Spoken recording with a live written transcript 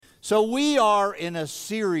So we are in a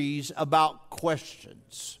series about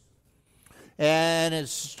questions. And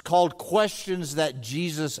it's called Questions That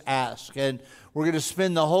Jesus Asked. And we're going to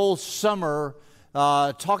spend the whole summer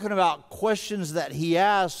talking about questions that he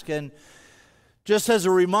asked. And just as a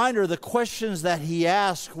reminder, the questions that he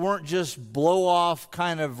asked weren't just blow-off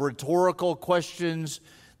kind of rhetorical questions.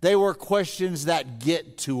 They were questions that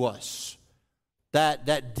get to us,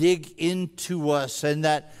 that dig into us, and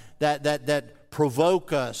that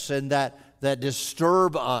provoke us, and that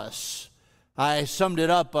disturb us. I summed it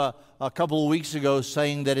up a couple of weeks ago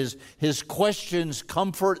saying that his questions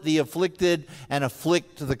comfort the afflicted and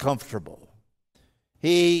afflict the comfortable.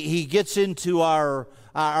 He gets into our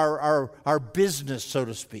business, so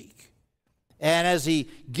to speak. And as he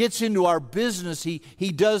gets into our business,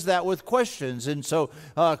 he does that with questions. And so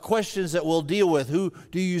questions that we'll deal with. Who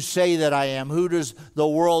do you say that I am? Who does the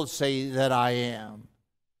world say that I am?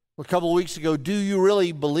 A couple of weeks ago, do you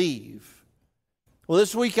really believe? Well,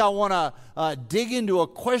 this week I want to dig into a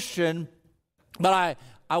question, but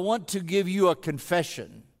I want to give you a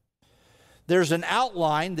confession. There's an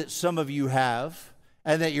outline that some of you have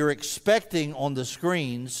and that you're expecting on the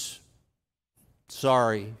screens.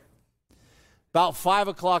 Sorry. About 5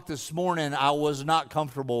 o'clock this morning, I was not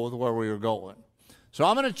comfortable with where we were going. So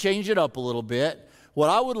I'm going to change it up a little bit.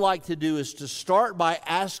 What I would like to do is to start by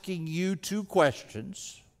asking you 2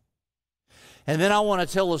 questions. And then I want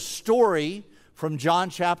to tell a story from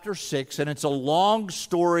John chapter 6, and it's a long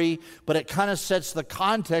story, but it kind of sets the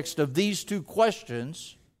context of these 2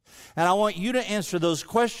 questions. And I want you to answer those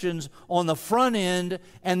questions on the front end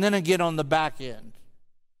and then again on the back end.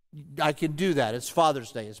 I can do that. It's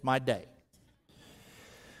Father's Day. It's my day.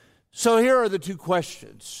 So here are the 2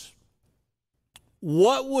 questions.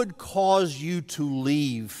 What would cause you to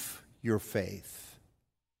leave your faith?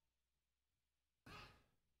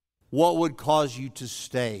 What would cause you to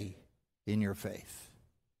stay in your faith?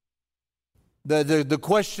 The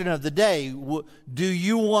question of the day, do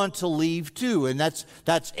you want to leave too? And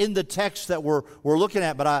that's in the text that we're looking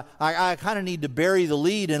at, but I kind of need to bury the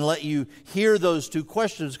lead and let you hear those 2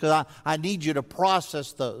 questions because I need you to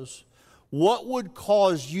process those. What would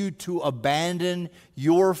cause you to abandon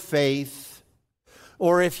your faith?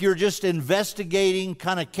 Or if you're just investigating,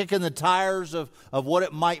 kind of kicking the tires of what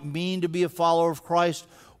it might mean to be a follower of Christ,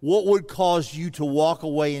 what would cause you to walk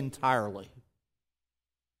away entirely?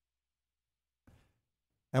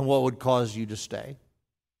 And what would cause you to stay?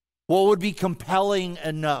 What would be compelling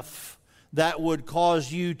enough that would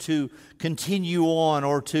cause you to continue on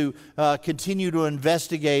or to continue to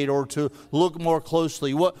investigate or to look more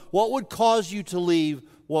closely? What would cause you to leave?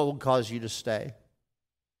 What would cause you to stay?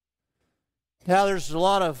 Now, there's a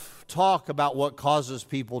lot of talk about what causes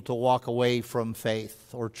people to walk away from faith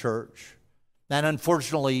or church. And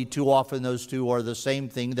unfortunately, too often those 2 are the same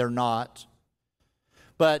thing. They're not.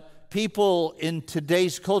 But people in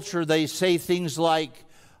today's culture, they say things like,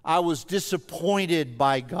 I was disappointed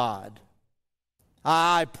by God.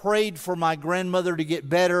 I prayed for my grandmother to get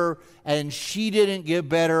better, and she didn't get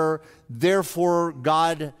better. Therefore,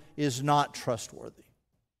 God is not trustworthy.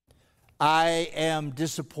 I am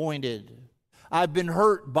disappointed. I've been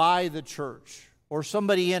hurt by the church or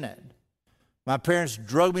somebody in it. My parents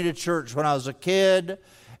drug me to church when I was a kid,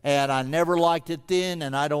 and I never liked it then,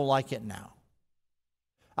 and I don't like it now.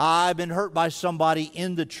 I've been hurt by somebody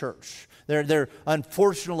in the church.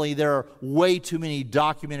 Unfortunately, there are way too many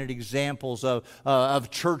documented examples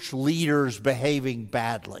of church leaders behaving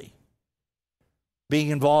badly, being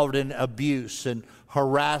involved in abuse and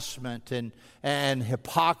harassment and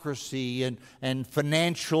hypocrisy and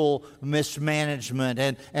financial mismanagement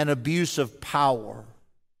and abuse of power.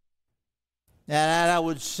 And I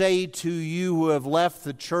would say to you who have left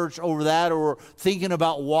the church over that or thinking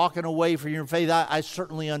about walking away from your faith, I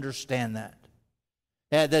certainly understand that.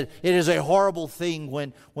 That it is a horrible thing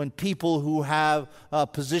when people who have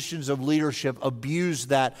positions of leadership abuse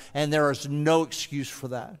that, and there is no excuse for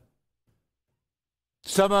that.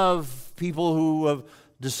 Some of people who have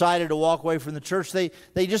decided to walk away from the church, they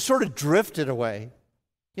just sort of drifted away.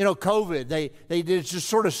 You know, COVID, they just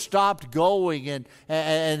sort of stopped going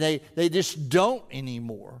and they just don't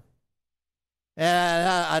anymore.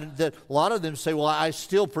 And a lot of them say, well, I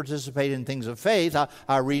still participate in things of faith.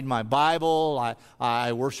 I read my Bible.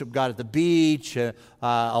 I worship God at the beach a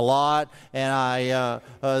lot. And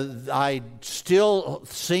I still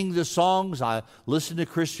sing the songs. I listen to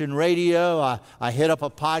Christian radio. I hit up a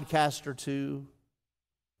podcast or 2.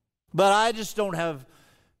 But I just don't have...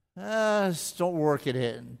 just don't work it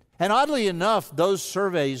in. And oddly enough, those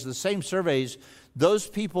surveys, the same surveys, those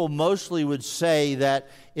people mostly would say that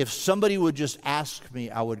if somebody would just ask me,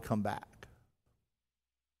 I would come back.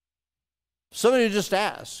 Somebody just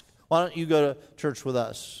asked, why don't you go to church with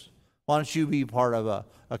us? Why don't you be part of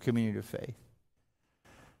a community of faith?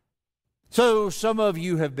 So some of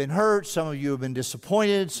you have been hurt, some of you have been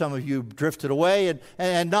disappointed, some of you have drifted away,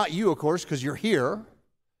 and not you, of course, because you're here.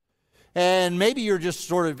 And maybe you're just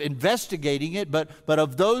sort of investigating it, but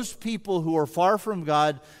of those people who are far from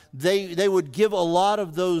God, they would give a lot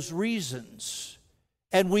of those reasons.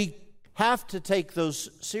 And we have to take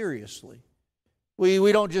those seriously.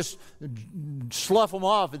 We don't just slough them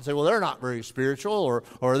off and say, well, they're not very spiritual,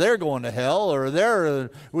 or they're going to hell, or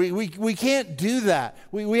they're... We can't do that.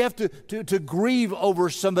 We have to grieve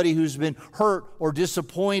over somebody who's been hurt or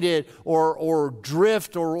disappointed or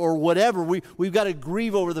drift or whatever. We've got to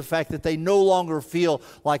grieve over the fact that they no longer feel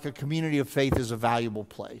like a community of faith is a valuable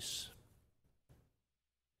place.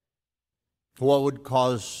 What would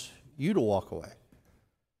cause you to walk away?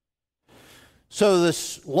 So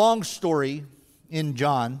this long story in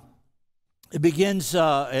John, it begins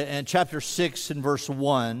in chapter 6 and verse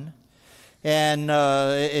 1. And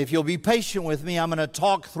if you'll be patient with me, I'm going to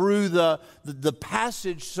talk through the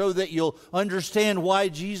passage so that you'll understand why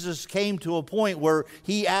Jesus came to a point where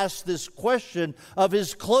he asked this question of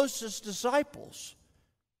his closest disciples.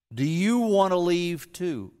 Do you want to leave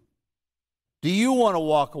too? Do you want to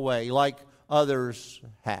walk away like others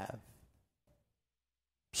have?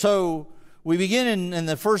 So we begin in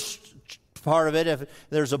the first part of it. If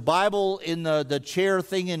there's a Bible in the chair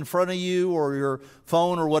thing in front of you, or your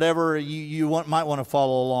phone or whatever, you might want to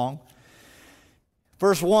follow along.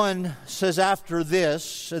 Verse 1 says, after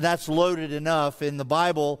this, and that's loaded enough. In the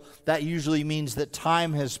Bible, that usually means that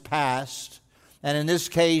time has passed. And in this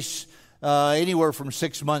case, anywhere from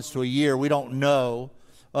 6 months to a year, we don't know.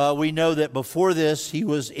 We know that before this, he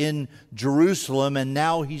was in Jerusalem, and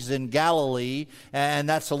now he's in Galilee, and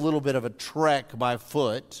that's a little bit of a trek by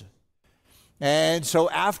foot. And so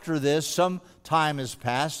after this, some time has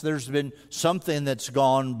passed. There's been something that's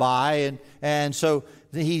gone by. And so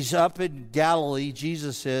he's up in Galilee,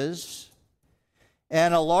 Jesus is.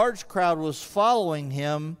 And a large crowd was following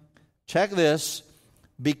him, check this,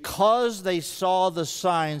 because they saw the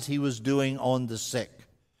signs he was doing on the sick.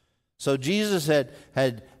 So Jesus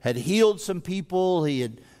had healed some people. He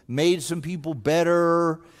had made some people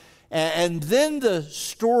better. And then the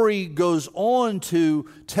story goes on to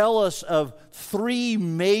tell us of 3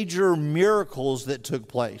 major miracles that took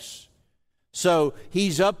place. So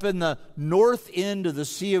he's up in the north end of the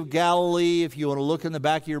Sea of Galilee. If you want to look in the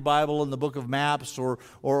back of your Bible in the book of maps,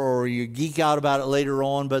 or you geek out about it later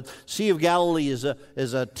on. But Sea of Galilee is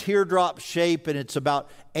a teardrop shape, and it's about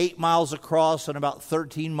 8 miles across and about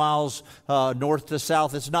 13 miles north to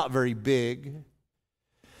south. It's not very big.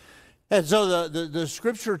 And so the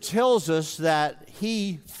scripture tells us that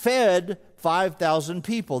he fed 5,000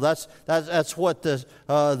 people. That's what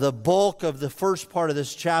the bulk of the first part of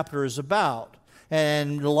this chapter is about.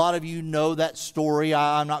 And a lot of you know that story.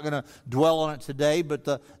 I'm not going to dwell on it today, but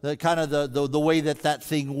the kind of the way that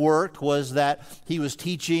thing worked was that he was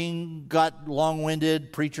teaching, got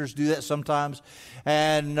long-winded. Preachers do that sometimes.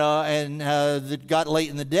 And it got late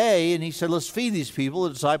in the day, and he said, let's feed these people. The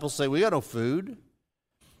disciples say, we got no food.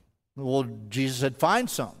 Well, Jesus said, find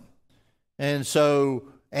some. And so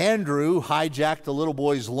Andrew hijacked the little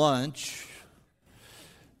boy's lunch.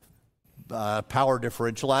 Power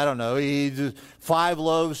differential, I don't know. 5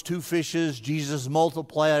 loaves, 2 fishes. Jesus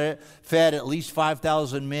multiplied it, fed at least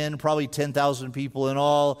 5,000 men, probably 10,000 people in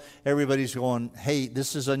all. Everybody's going, hey,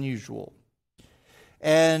 this is unusual.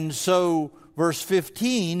 And so verse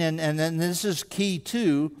 15, and then this is key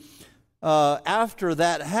too, after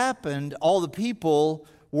that happened, all the people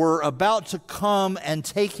were about to come and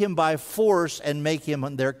take him by force and make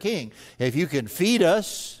him their king. If you can feed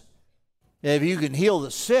us, if you can heal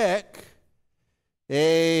the sick,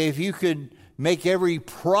 if you can make every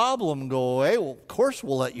problem go away, well, of course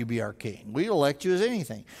we'll let you be our king. We'll elect you as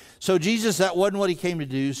anything. So Jesus, that wasn't what he came to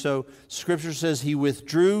do. So Scripture says he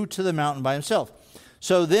withdrew to the mountain by himself.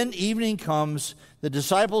 So then evening comes, the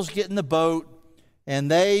disciples get in the boat,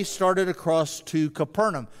 and they started across to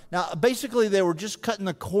Capernaum. Now, basically, they were just cutting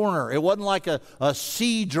the corner. It wasn't like a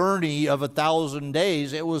sea journey of 1,000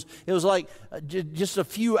 days. It was like just a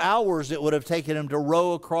few hours it would have taken them to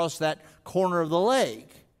row across that corner of the lake.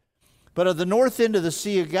 But at the north end of the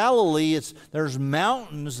Sea of Galilee, there's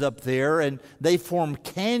mountains up there, and they form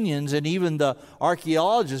canyons, and even the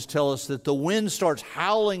archaeologists tell us that the wind starts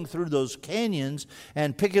howling through those canyons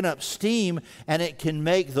and picking up steam, and it can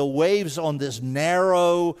make the waves on this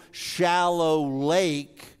narrow, shallow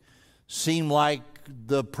lake seem like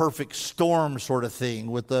the perfect storm sort of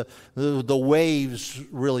thing, with the waves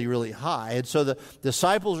really, really high. And so the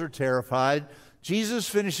disciples are terrified. Jesus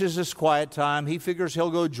finishes his quiet time. He figures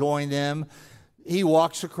he'll go join them. He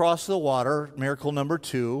walks across the water, miracle number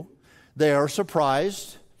 2. They are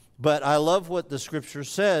surprised, but I love what the scripture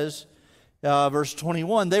says. Verse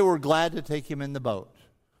 21, they were glad to take him in the boat.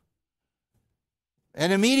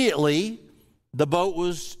 And immediately, the boat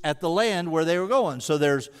was at the land where they were going. So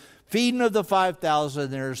there's feeding of the 5,000,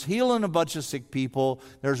 there's healing a bunch of sick people,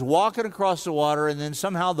 there's walking across the water, and then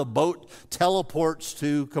somehow the boat teleports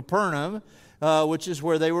to Capernaum, which is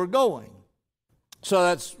where they were going. So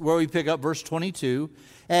that's where we pick up verse 22.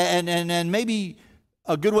 And maybe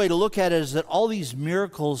a good way to look at it is that all these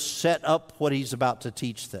miracles set up what he's about to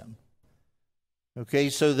teach them. Okay,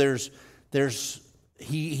 so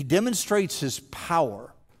he demonstrates his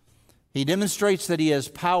power. He demonstrates that he has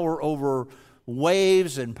power over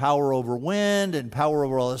waves and power over wind and power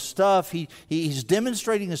over all this stuff. He's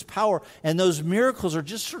demonstrating his power, and those miracles are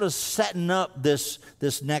just sort of setting up this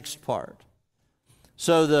next part.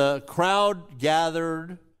 So the crowd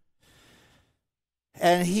gathered,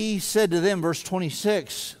 and he said to them, verse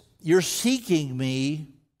 26, "You're seeking me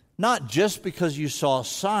not just because you saw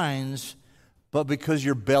signs, but because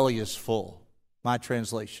your belly is full." My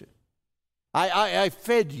translation. I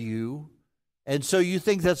fed you, and so you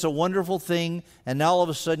think that's a wonderful thing, and now all of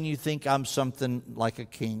a sudden you think I'm something like a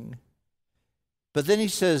king. But then he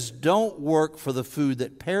says, don't work for the food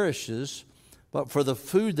that perishes, but for the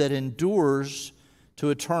food that endures to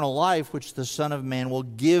eternal life, which the Son of Man will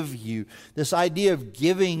give you. This idea of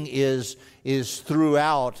giving is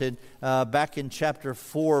throughout. And back in chapter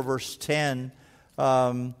 4, verse 10,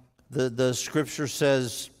 the scripture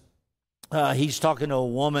says, he's talking to a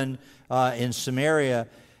woman in Samaria,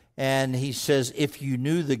 and he says, if you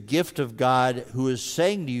knew the gift of God who is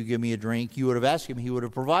saying to you, give me a drink, you would have asked him, he would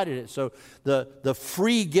have provided it. So the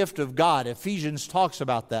free gift of God, Ephesians talks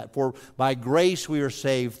about that. For by grace we are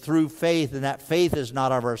saved through faith, and that faith is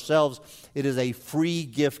not of ourselves. It is a free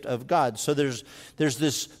gift of God. So there's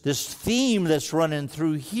this theme that's running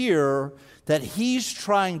through here that he's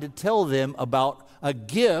trying to tell them about a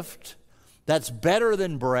gift that's better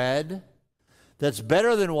than bread, that's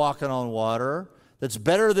better than walking on water, that's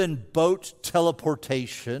better than boat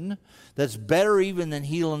teleportation, that's better even than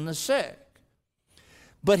healing the sick.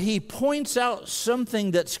 But he points out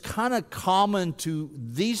something that's kind of common to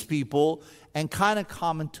these people and kind of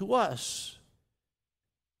common to us.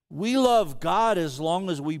 We love God as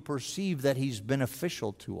long as we perceive that he's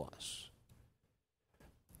beneficial to us.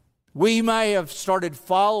 We may have started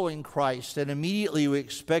following Christ, and immediately we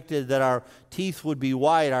expected that our teeth would be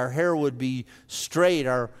white, our hair would be straight,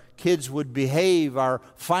 our kids would behave, our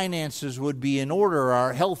finances would be in order,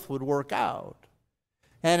 our health would work out.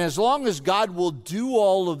 And as long as God will do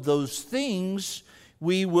all of those things,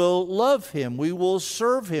 we will love him, we will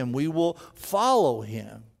serve him, we will follow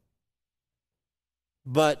him.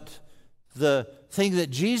 But the thing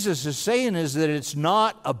that Jesus is saying is that it's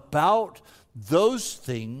not about those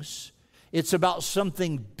things. It's about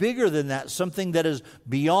something bigger than that, something that is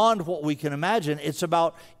beyond what we can imagine. It's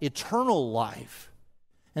about eternal life.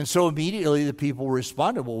 And so immediately the people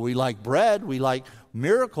responded, well, we like bread, we like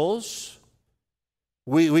miracles,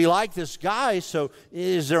 we like this guy, so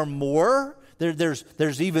is there more?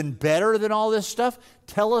 There's even better than all this stuff?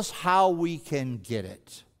 Tell us how we can get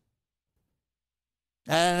it.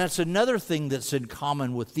 And that's another thing that's in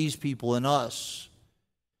common with these people and us,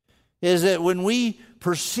 is that when we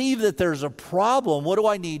perceive that there's a problem, what do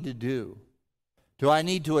I need to do? Do I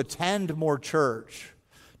need to attend more church?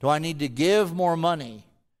 Do I need to give more money?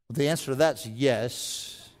 Well, the answer to that's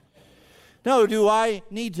yes. No, do I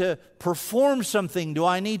need to perform something? Do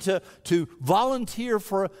I need to volunteer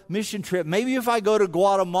for a mission trip? Maybe if I go to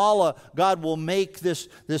Guatemala, God will make this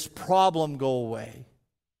problem go away.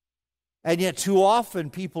 And yet too often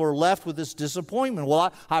people are left with this disappointment.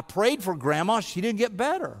 Well, I prayed for Grandma. She didn't get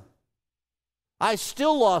better. I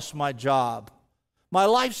still lost my job. My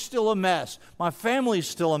life's still a mess. My family's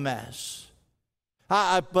still a mess.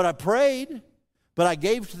 But I prayed. But I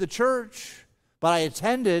gave to the church. But I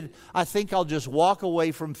attended. I think I'll just walk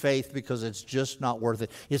away from faith because it's just not worth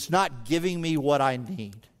it. It's not giving me what I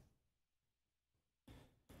need.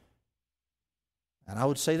 And I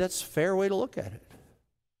would say that's a fair way to look at it.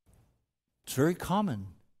 It's very common.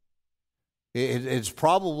 It's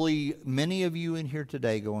probably many of you in here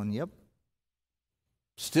today going, yep.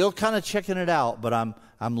 Still kind of checking it out, but I'm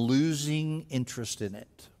losing interest in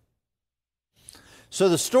it. So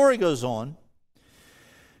the story goes on.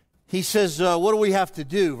 He says, what do we have to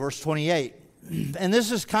do? Verse 28. And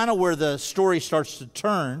this is kind of where the story starts to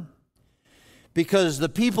turn, because the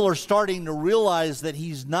people are starting to realize that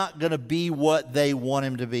he's not going to be what they want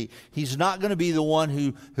him to be. He's not going to be the one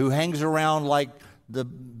who hangs around like the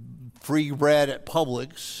free bread at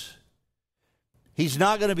Publix. He's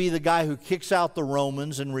not going to be the guy who kicks out the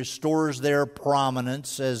Romans and restores their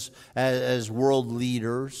prominence as world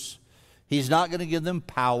leaders. He's not going to give them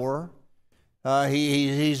power.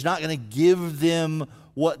 He's not going to give them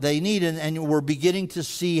what they need. And we're beginning to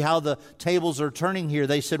see how the tables are turning here.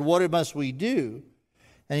 They said, what must we do?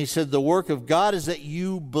 And he said, the work of God is that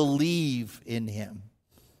you believe in him.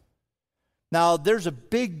 Now, there's a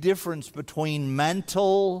big difference between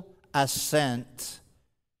mental assent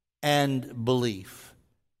and belief.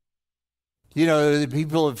 You know,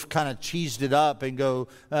 people have kind of cheesed it up and go,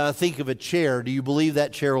 think of a chair. Do you believe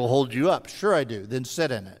that chair will hold you up? Sure I do. Then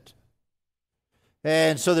sit in it.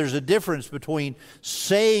 And so there's a difference between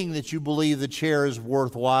saying that you believe the chair is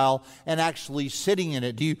worthwhile and actually sitting in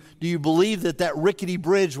it. Do you believe that rickety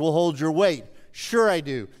bridge will hold your weight? Sure I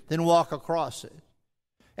do. Then walk across it.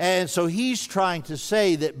 And so he's trying to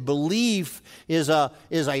say that belief is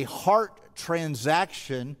a heart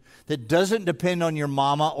transaction that doesn't depend on your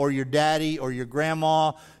mama or your daddy or your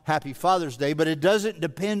grandma. Happy Father's Day. But it doesn't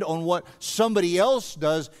depend on what somebody else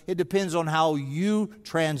does. It depends on how you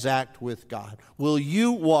transact with God. Will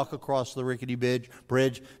you walk across the rickety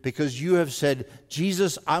bridge because you have said,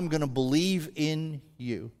 Jesus, I'm going to believe in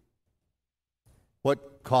you?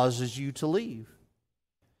 What causes you to leave?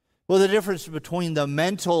 Well, the difference between the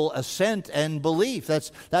mental assent and belief,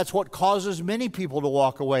 that's what causes many people to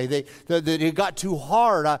walk away. It got too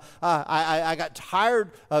hard. I got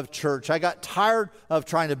tired of church. I got tired of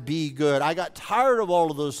trying to be good. I got tired of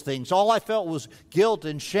all of those things. All I felt was guilt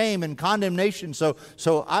and shame and condemnation. So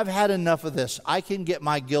I've had enough of this. I can get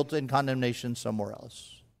my guilt and condemnation somewhere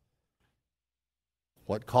else.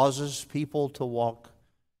 What causes people to walk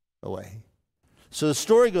away? So the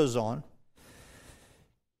story goes on.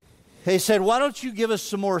 They said, why don't you give us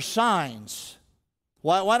some more signs?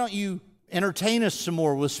 Why don't you entertain us some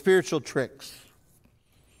more with spiritual tricks?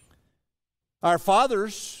 Our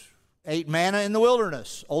fathers ate manna in the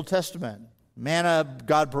wilderness, Old Testament. Manna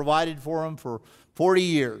God provided for them for 40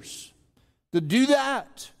 years. To do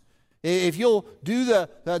that, if you'll do the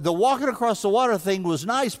walking across the water thing was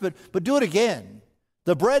nice, but do it again.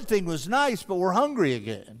 The bread thing was nice, but we're hungry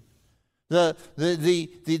again.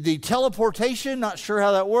 The teleportation, not sure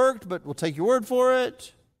how that worked, but we'll take your word for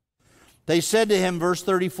it. They said to him, verse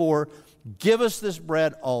 34, give us this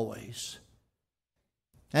bread always.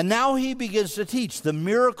 And now he begins to teach. The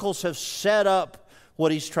miracles have set up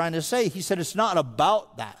what he's trying to say. He said, it's not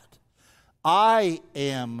about that. I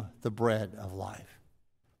am the bread of life.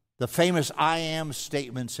 The famous I am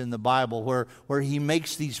statements in the Bible where he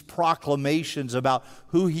makes these proclamations about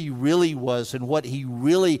who he really was and what he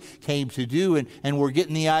really came to do. And we're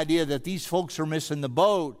getting the idea that these folks are missing the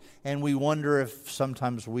boat, and we wonder if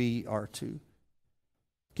sometimes we are too.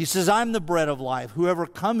 He says, I'm the bread of life. Whoever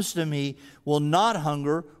comes to me will not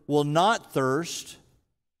hunger, will not thirst.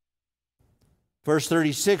 Verse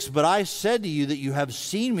 36, but I said to you that you have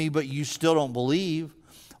seen me, but you still don't believe.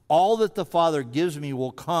 All that the Father gives me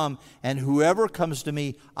will come, and whoever comes to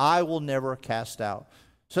me, I will never cast out.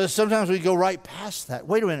 So sometimes we go right past that.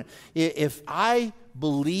 Wait a minute. If I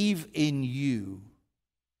believe in you,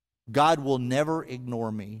 God will never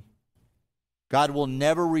ignore me. God will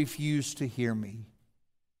never refuse to hear me.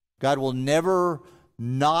 God will never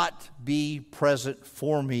not be present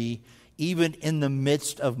for me, even in the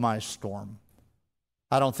midst of my storm.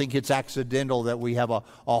 I don't think it's accidental that we have a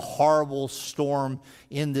horrible storm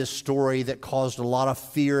in this story that caused a lot of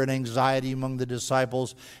fear and anxiety among the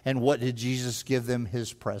disciples. And what did Jesus give them?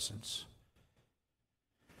 His presence.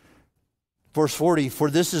 Verse 40,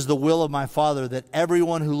 for this is the will of my Father, that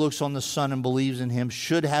everyone who looks on the Son and believes in him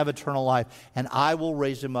should have eternal life, and I will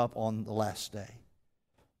raise him up on the last day.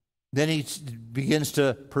 Then he begins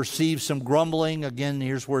to perceive some grumbling. Again,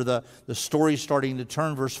 here's where the story's starting to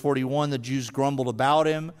turn. Verse 41, the Jews grumbled about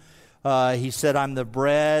him. He said, I'm the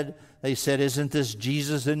bread. They said, isn't this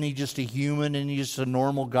Jesus? Isn't he just a human? Isn't he just a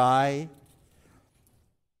normal guy?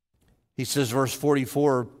 He says, verse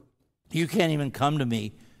 44, you can't even come to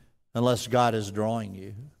me unless God is drawing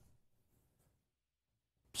you.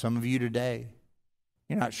 Some of you today,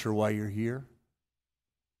 you're not sure why you're here.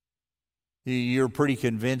 You're pretty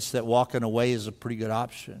convinced that walking away is a pretty good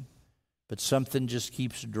option. But something just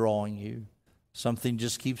keeps drawing you. Something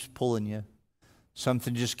just keeps pulling you.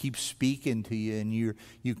 Something just keeps speaking to you, and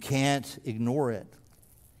you can't ignore it.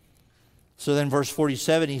 So then verse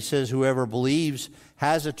 47, he says, whoever believes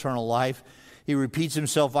has eternal life. He repeats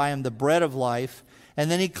himself, I am the bread of life. And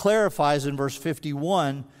then he clarifies in verse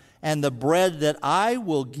 51, and the bread that I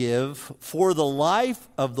will give for the life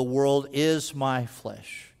of the world is my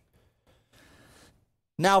flesh.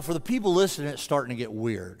 Now, for the people listening, it's starting to get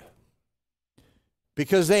weird,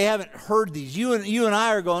 because they haven't heard these. You and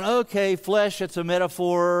I are going, okay, flesh, it's a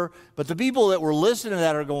metaphor. But the people that were listening to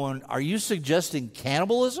that are going, are you suggesting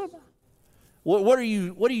cannibalism? What are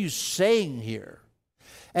you saying here?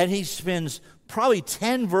 And he spends probably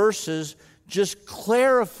 10 verses just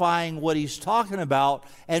clarifying what he's talking about.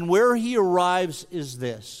 And where he arrives is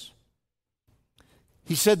this.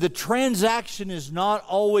 He said the transaction is not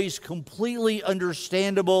always completely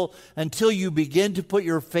understandable until you begin to put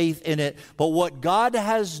your faith in it. But what God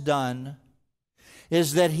has done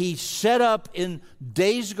is that he set up in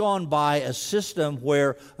days gone by a system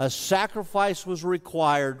where a sacrifice was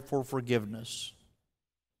required for forgiveness.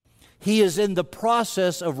 He is in the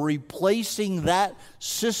process of replacing that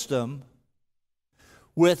system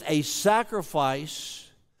with a sacrifice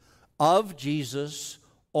of Jesus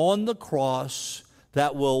on the cross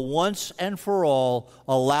that will once and for all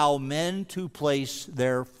allow men to place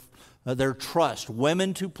their trust,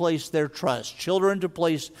 women to place their trust, children to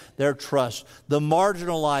place their trust, the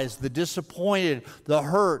marginalized, the disappointed, the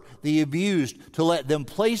hurt, the abused, to let them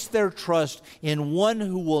place their trust in one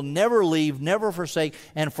who will never leave, never forsake.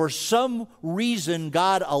 And for some reason,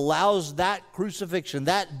 God allows that crucifixion,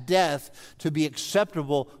 that death, to be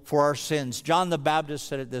acceptable for our sins. John the Baptist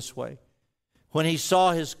said it this way. When he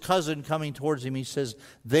saw his cousin coming towards him, he says,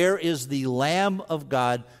 "There is the Lamb of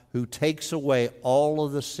God who takes away all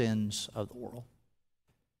of the sins of the world."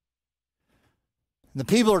 And the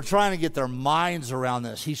people are trying to get their minds around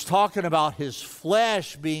this. He's talking about his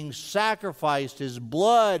flesh being sacrificed, his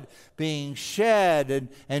blood being shed,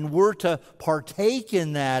 and we're to partake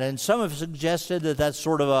in that. And some have suggested that that's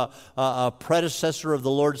sort of a predecessor of the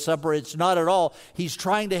Lord's Supper. It's not at all. He's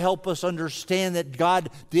trying to help us understand that God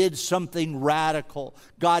did something radical.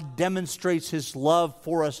 God demonstrates his love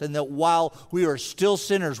for us, and that while we are still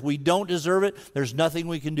sinners, we don't deserve it. There's nothing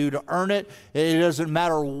we can do to earn it. It doesn't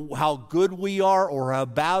matter how good we are or how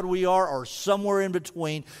bad we are or somewhere in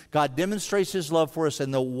between. God demonstrates his love for us,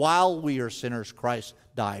 and that while we are sinners, Christ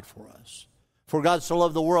died for us. For God so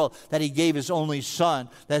loved the world that he gave his only Son,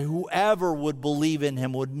 that whoever would believe in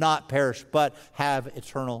him would not perish but have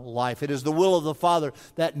eternal life. It is the will of the Father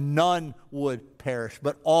that none would perish,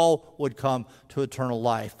 but all would come to eternal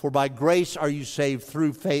life. For by grace are you saved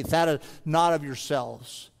through faith. That is not of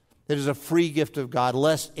yourselves. It is a free gift of God,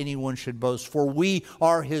 lest anyone should boast. For we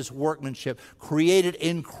are his workmanship, created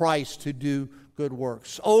in Christ to do good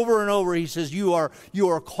works. Over and over he says, you are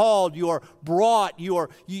called, you are brought,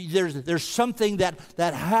 there's something that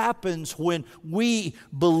happens when we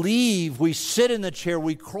believe. We sit in the chair,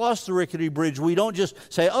 we cross the rickety bridge. We don't just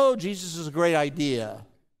say, oh, Jesus is a great idea.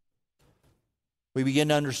 We begin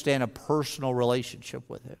to understand a personal relationship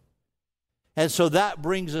with him. And so that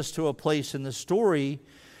brings us to a place in the story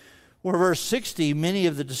where verse 60, many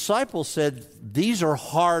of the disciples said, these are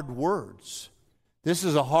hard words. This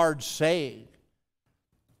is a hard saying.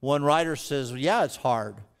 One writer says, yeah, it's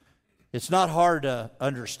hard. It's not hard to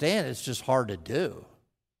understand, it's just hard to do.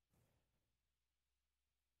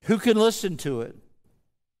 Who can listen to it?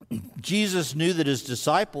 Jesus knew that his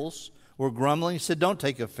disciples were grumbling. He said, don't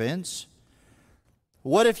take offense.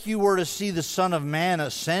 What if you were to see the Son of Man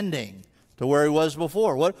ascending to where he was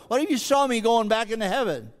before? What if you saw me going back into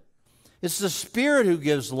heaven? It's the Spirit who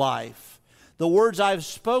gives life. The words I've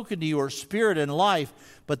spoken to you are spirit and life,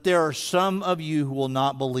 but there are some of you who will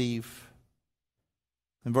not believe.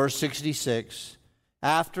 In verse 66,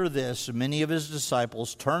 after this, many of his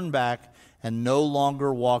disciples turned back and no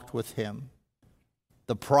longer walked with him.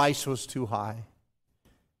 The price was too high.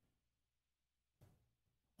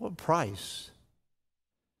 What price?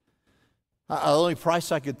 The only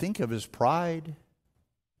price I could think of is pride.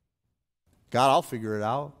 God, I'll figure it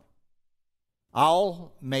out.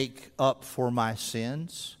 I'll make up for my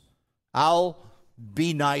sins. I'll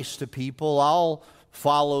be nice to people. I'll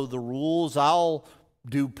follow the rules. I'll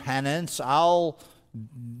do penance. And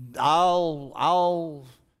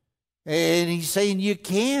he's saying you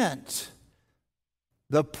can't.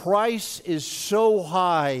 The price is so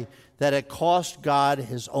high that it cost God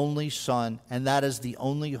his only Son, and that is the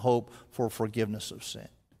only hope for forgiveness of sin.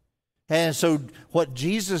 And so what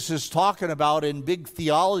Jesus is talking about in big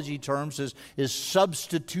theology terms is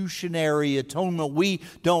substitutionary atonement. We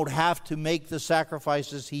don't have to make the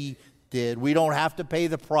sacrifices he did. We don't have to pay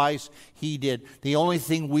the price he did. The only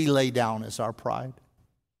thing we lay down is our pride.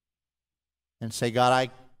 And say, God, I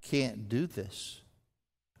can't do this.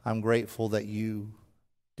 I'm grateful that you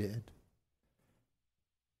did.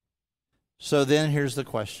 So then here's the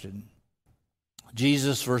question.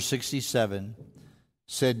 Jesus, verse 67,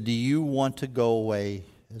 said, do you want to go away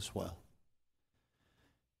as well?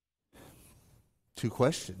 Two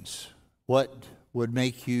questions. What would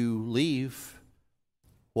make you leave?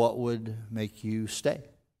 What would make you stay?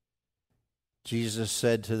 Jesus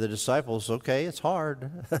said to the disciples, okay, it's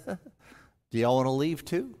hard. Do y'all want to leave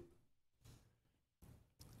too?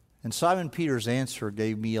 And Simon Peter's answer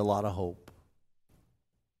gave me a lot of hope.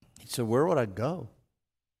 He said, where would I go?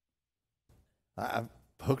 I've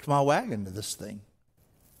hooked my wagon to this thing.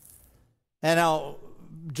 And now,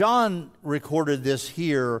 John recorded this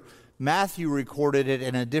here. Matthew recorded it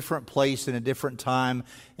in a different place, in a different time.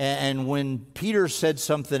 And when Peter said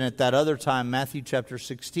something at that other time, Matthew chapter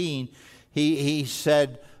 16, he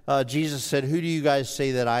said, Jesus said, who do you guys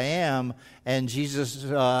say that I am? And Jesus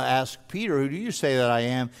asked Peter, who do you say that I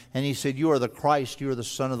am? And he said, you are the Christ, you are the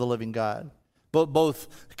Son of the living God. But both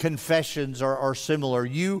confessions are similar.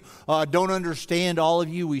 You don't understand, all of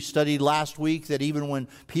you. We studied last week that even when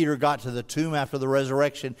Peter got to the tomb after the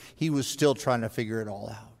resurrection, he was still trying to figure it all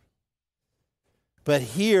out. But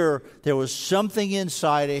here, there was something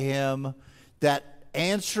inside of him that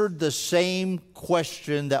answered the same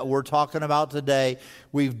question that we're talking about today.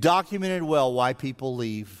 We've documented well why people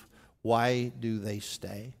leave. Why do they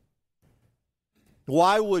stay?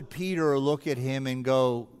 Why would Peter look at him and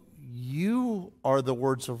go, you are the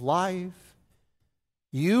words of life.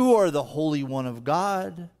 You are the Holy One of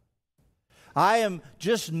God. I am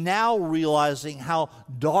just now realizing how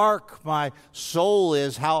dark my soul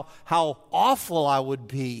is, how awful I would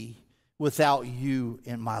be without you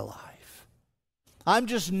in my life. I'm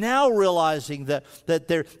just now realizing that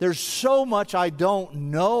there's so much I don't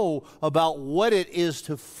know about what it is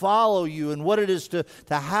to follow you and what it is to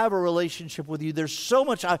have a relationship with you. There's so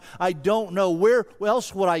much I don't know. Where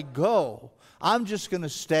else would I go? I'm just going to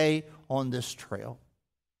stay on this trail.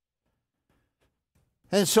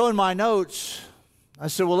 And so in my notes, I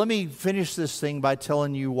said, well, let me finish this thing by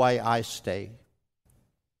telling you why I stay.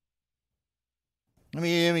 Let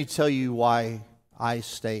me tell you why I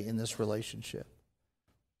stay in this relationship.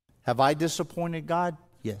 Have I disappointed God?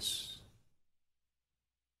 Yes.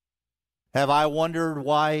 Have I wondered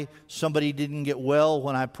why somebody didn't get well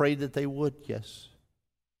when I prayed that they would? Yes.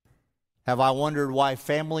 Have I wondered why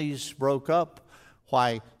families broke up?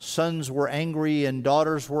 Why sons were angry and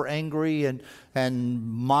daughters were angry and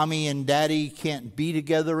mommy and daddy can't be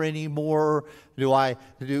together anymore? Do I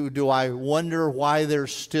wonder why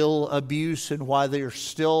there's still abuse and why there's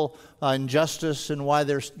still injustice and why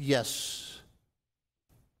there's... Yes.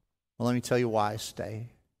 Well, let me tell you why I stay.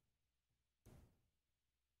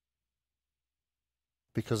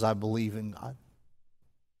 Because I believe in God.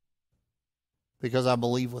 Because I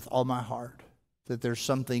believe with all my heart that there's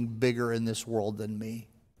something bigger in this world than me.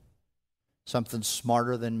 Something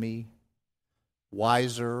smarter than me.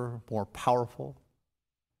 Wiser, more powerful.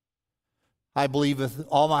 I believe with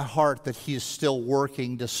all my heart that He is still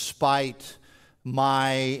working despite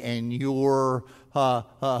my and your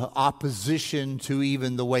opposition to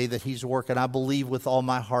even the way that He's working. I believe with all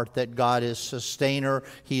my heart that God is sustainer.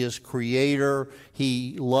 He is creator.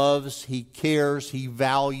 He loves. He cares. He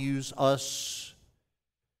values us.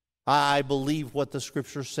 I believe what the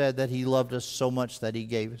Scripture said, that He loved us so much that He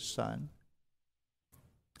gave His Son.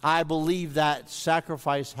 I believe that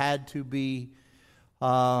sacrifice had to be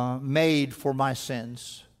made for my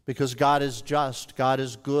sins, because God is just, God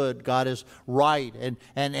is good, God is right,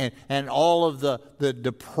 and all of the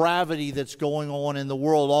depravity that's going on in the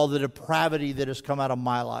world, all the depravity that has come out of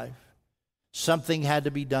my life, something had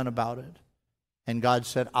to be done about it. And God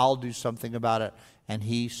said, I'll do something about it. And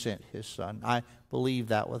He sent His Son. I believe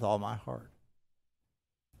that with all my heart.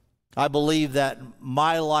 I believe that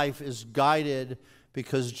my life is guided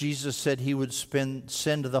because Jesus said He would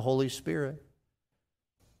send the Holy Spirit.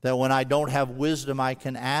 That when I don't have wisdom, I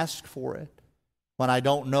can ask for it. When I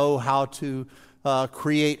don't know how to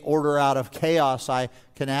create order out of chaos, I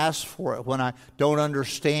can ask for it. When I don't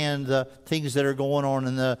understand the things that are going on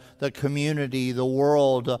in the community, the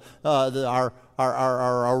world, our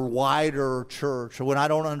wider church, when I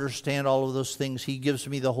don't understand all of those things, He gives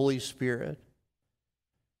me the Holy Spirit.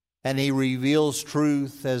 And He reveals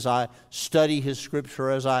truth as I study His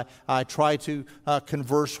Scripture, as I try to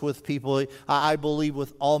converse with people. I believe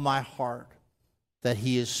with all my heart that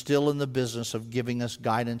He is still in the business of giving us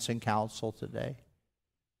guidance and counsel today.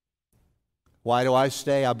 Why do I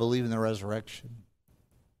stay? I believe in the resurrection.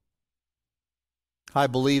 I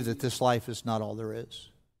believe that this life is not all there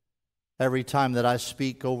is. Every time that I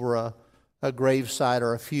speak over a graveside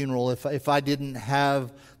or a funeral, if I didn't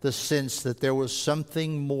have the sense that there was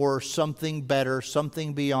something more, something better,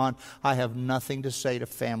 something beyond, I have nothing to say to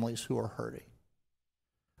families who are hurting.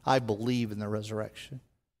 I believe in the resurrection.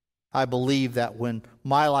 I believe that when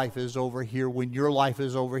my life is over here, when your life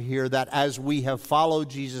is over here, that as we have followed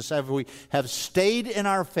Jesus, as we have stayed in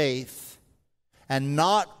our faith and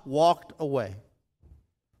not walked away,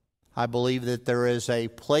 I believe that there is a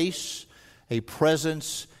place, a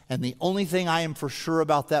presence, and the only thing I am for sure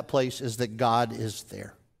about that place is that God is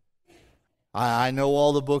there. I know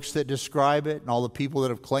all the books that describe it and all the people that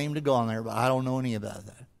have claimed to go on there, but I don't know any about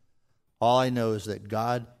that. All I know is that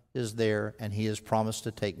God is there and He has promised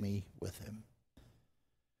to take me with Him.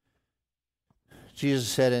 Jesus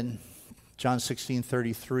said in John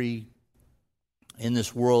 16:33, in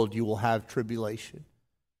this world you will have tribulation,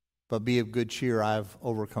 but be of good cheer, I have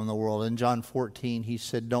overcome the world. In John 14, He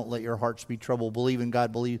said, don't let your hearts be troubled. Believe in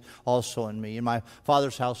God, believe also in me. In my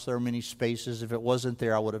Father's house there are many spaces. If it wasn't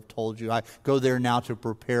there, I would have told you. I go there now to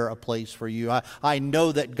prepare a place for you. I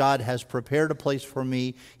know that God has prepared a place for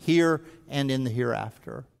me here and in the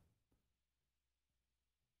hereafter.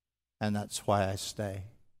 And that's why I stay.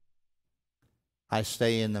 I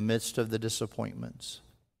stay in the midst of the disappointments.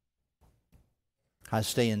 I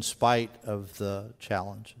stay in spite of the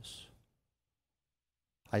challenges.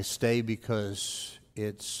 I stay because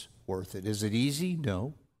it's worth it. Is it easy?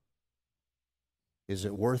 No. Is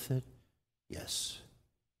it worth it? Yes.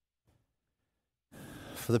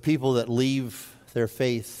 For the people that leave their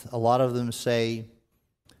faith, a lot of them say,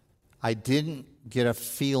 I didn't get a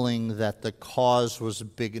feeling that the cause was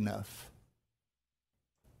big enough.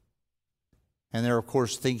 And they're, of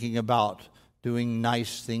course, thinking about doing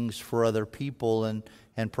nice things for other people, and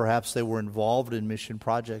perhaps they were involved in mission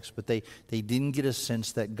projects, but they didn't get a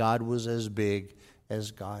sense that God was as big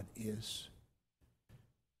as God is.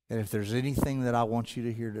 And if there's anything that I want you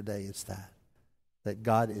to hear today, it's that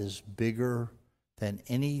God is bigger than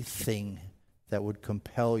anything that would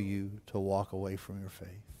compel you to walk away from your faith.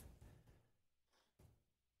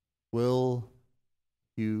 Will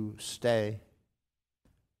you stay,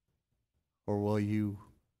 or will you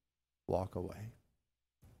walk away?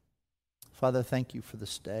 Father, thank you for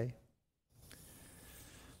this day.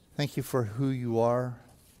 Thank you for who you are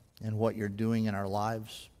and what you're doing in our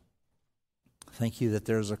lives. Thank you that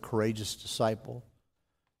there's a courageous disciple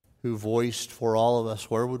who voiced for all of us,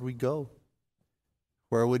 where would we go?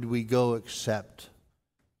 Where would we go except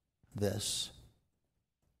this?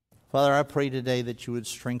 Father, I pray today that you would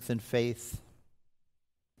strengthen faith,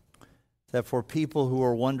 that for people who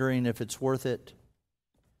are wondering if it's worth it,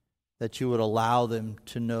 that you would allow them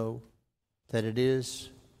to know that it is.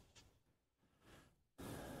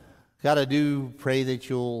 God, I do pray that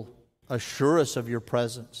you'll assure us of your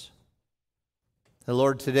presence. That,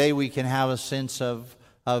 Lord, today we can have a sense of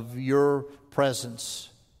your presence,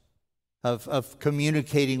 of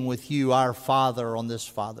communicating with you, our Father, on this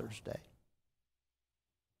Father's Day.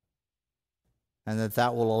 And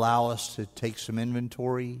that will allow us to take some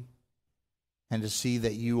inventory and to see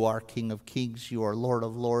that you are King of Kings, you are Lord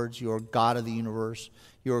of Lords, you are God of the universe,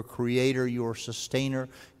 you are Creator, you are Sustainer,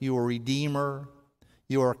 you are Redeemer,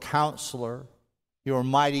 you are Counselor, you are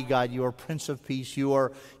Mighty God, you are Prince of Peace, you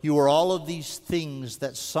are all of these things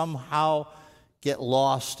that somehow get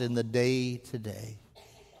lost in the day-to-day.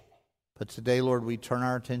 But today, Lord, we turn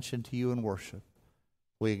our attention to you in worship.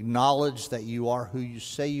 We acknowledge that you are who you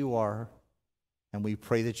say you are, and we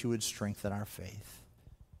pray that you would strengthen our faith.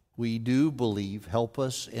 We do believe. Help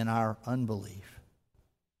us in our unbelief.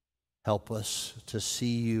 Help us to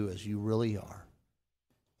see you as you really are.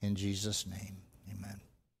 In Jesus' name, amen.